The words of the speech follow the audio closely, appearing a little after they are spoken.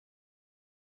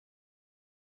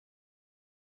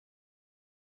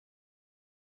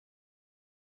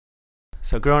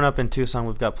So growing up in Tucson,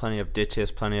 we've got plenty of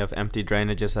ditches, plenty of empty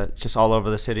drainages that's just all over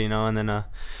the city, you know. And then I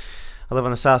live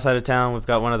on the south side of town. We've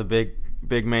got one of the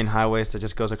big main highways that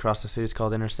just goes across the city. It's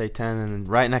called Interstate 10, and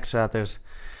right next to that there's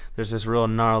this real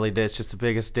gnarly ditch, just the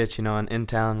biggest ditch, you know, in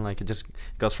town. Like, it just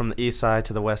goes from the east side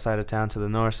to the west side of town to the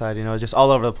north side, you know, just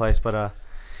all over the place. But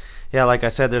yeah, like I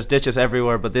said, there's ditches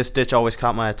everywhere, but this ditch always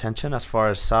caught my attention as far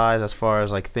as size, as far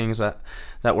as like things that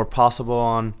were possible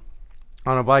on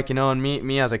a bike, you know. And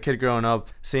me as a kid growing up,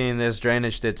 seeing this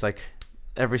drainage ditch like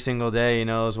every single day, you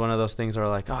know, is one of those things where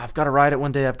like, oh, I've got to ride it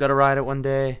one day, I've got to ride it one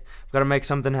day, I've got to make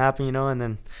something happen, you know. And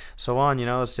then so on, you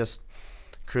know. It's just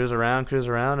cruise around,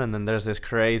 and then there's this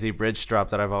crazy bridge drop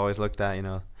that I've always looked at, you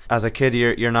know. As a kid,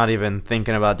 you're not even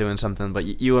thinking about doing something,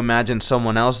 but you imagine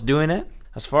someone else doing it.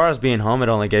 As far as being home, it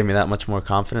only gave me that much more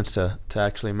confidence to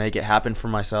actually make it happen for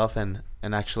myself, and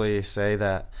actually say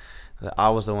that I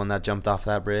was the one that jumped off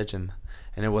that bridge, and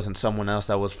it wasn't someone else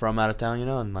that was from out of town, you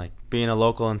know. And like being a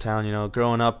local in town, you know,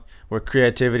 growing up where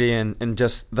creativity and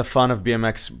just the fun of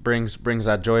BMX brings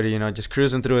that joy to, you know, just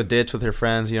cruising through a ditch with your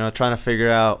friends, you know, trying to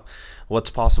figure out what's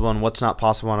possible and what's not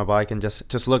possible on a bike, and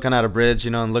just looking at a bridge,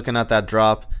 you know, and looking at that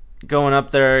drop, going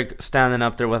up there, standing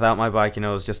up there without my bike, you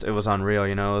know. It was unreal,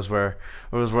 you know. It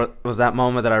was that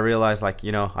moment that I realized, like,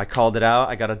 you know, I called it out,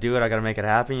 I gotta do it, I gotta make it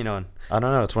happen, you know. And I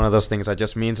don't know, it's one of those things that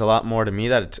just means a lot more to me,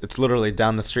 that it's literally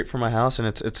down the street from my house, and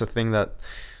it's a thing that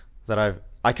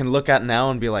I can look at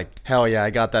now and be like, hell yeah,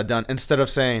 I got that done, instead of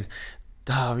saying,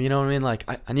 oh, you know what I mean, like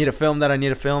I need to film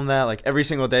that, like every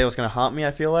single day was gonna haunt me,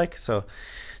 I feel like. So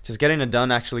just getting it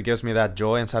done actually gives me that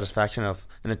joy and satisfaction of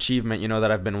an achievement, you know, that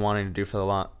I've been wanting to do for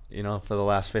the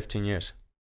last 15 years.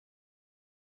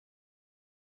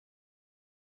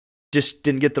 Just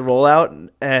didn't get the rollout,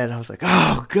 and I was like,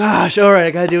 oh gosh, all right, I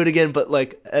gotta do it again. But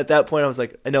like at that point, I was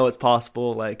like, I know it's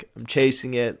possible. Like, I'm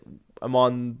chasing it. I'm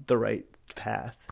on the right path.